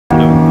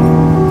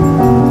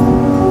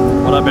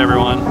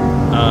everyone?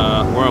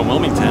 We're in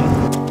Wilmington.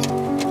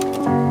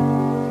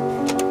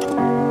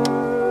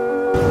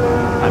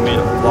 I made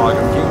a vlog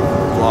a few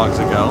vlogs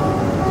ago.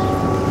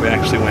 We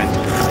actually went to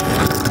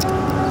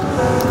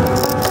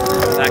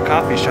that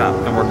coffee shop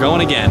and we're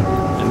going again.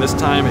 And this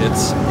time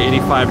it's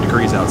 85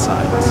 degrees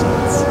outside, so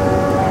it's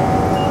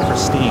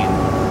pristine.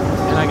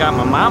 And I got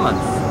my mamas.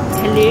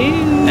 Hello.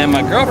 And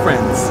my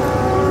girlfriends.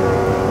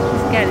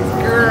 He's got his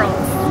girls.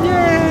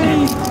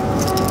 Yay!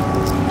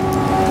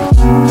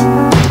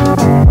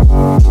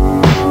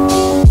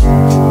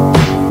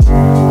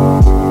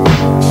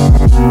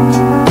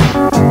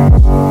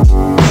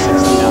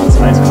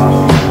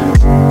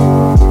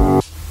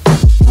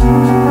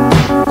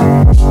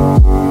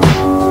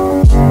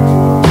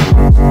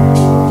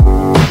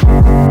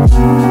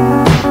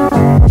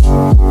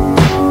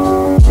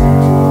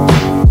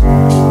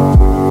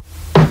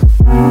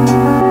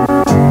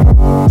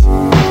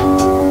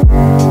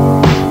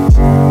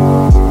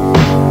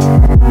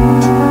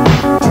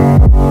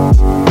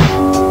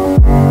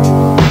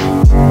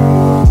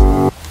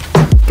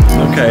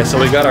 Okay, so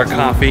we got our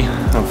coffee.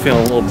 I'm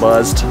feeling a little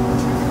buzzed.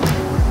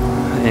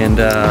 And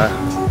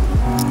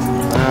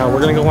we're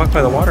gonna go walk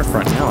by the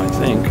waterfront now, I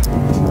think.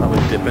 Probably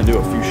dip into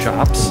a few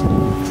shops.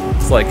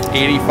 It's like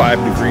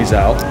 85 degrees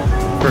out.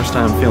 First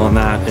time feeling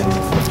that in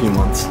a few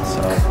months,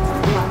 so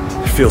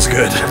it feels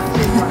good.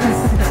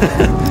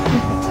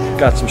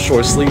 Got some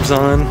short sleeves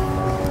on,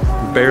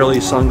 barely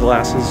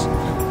sunglasses,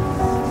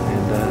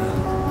 and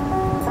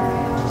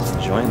just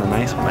enjoying the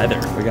nice weather.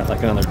 We got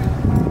like another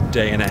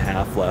day and a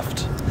half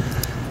left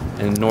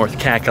in North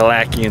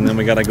Kakalaki, and then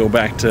we gotta go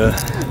back to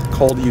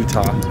cold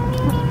Utah.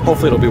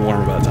 Hopefully it'll be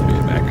warmer by the time we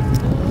get back.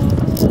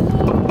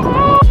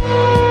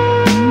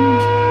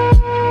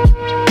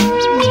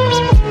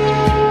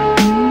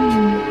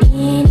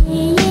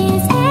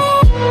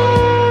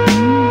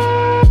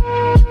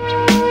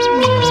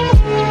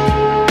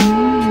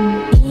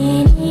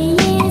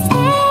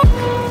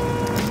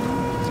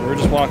 So we're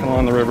just walking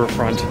along the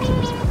riverfront,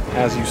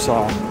 as you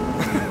saw.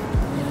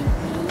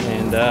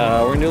 And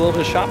we're gonna do a little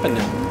bit of shopping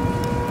now.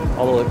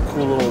 All the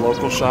cool little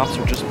local shops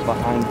are just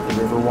behind the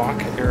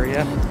Riverwalk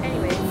area.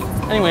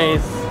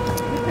 Anyways.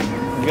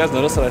 You guys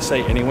notice that I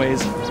say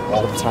anyways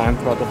all the time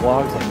throughout the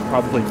vlogs? Like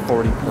probably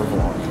 40 per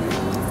vlog.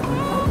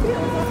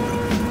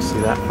 See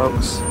that,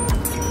 folks?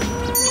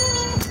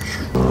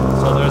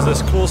 So there's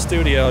this cool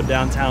studio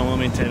downtown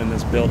Wilmington in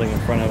this building in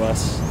front of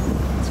us.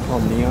 It's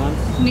called Neon?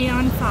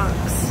 Neon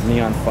Fox.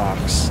 Neon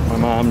Fox. My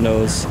mom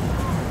knows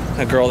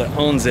a girl that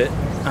owns it.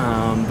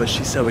 But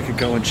she said we could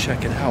go and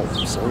check it out.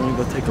 So we're gonna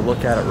go take a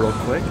look at it real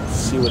quick,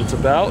 see what it's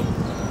about.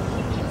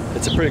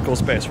 It's a pretty cool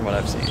space from what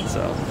I've seen,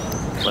 so.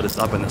 But it's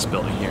up in this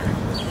building here.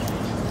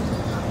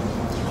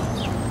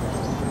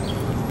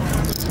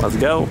 Let's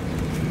go.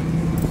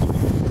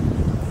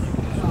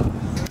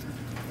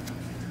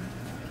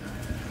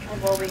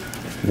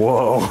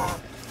 Whoa.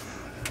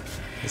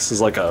 This is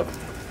like a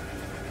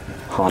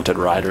haunted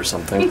ride or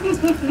something.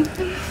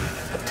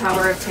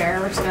 Tower of Terror,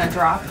 we're just gonna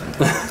drop.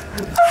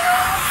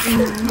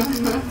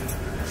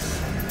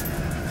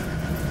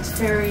 It's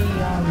very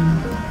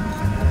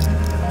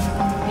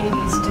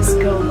 80s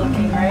disco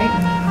looking, right?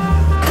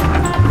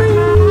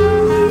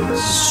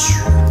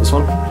 This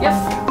one? Yep.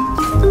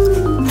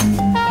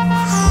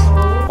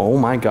 Oh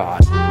my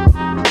god.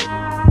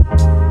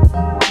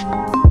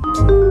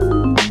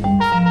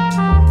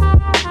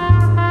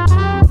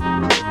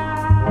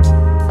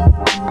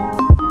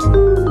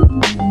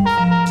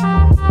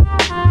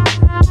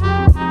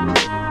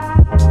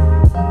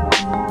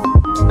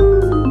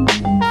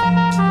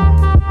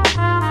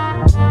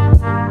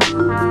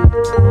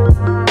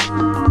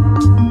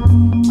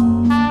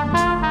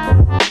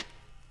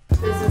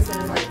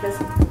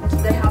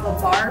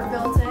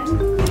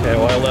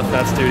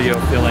 That studio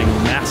feeling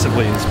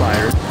massively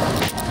inspired.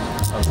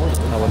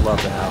 I would love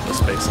to have a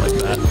space like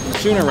that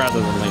sooner rather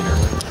than later.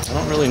 I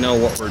don't really know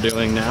what we're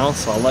doing now,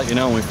 so I'll let you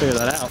know when we figure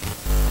that out.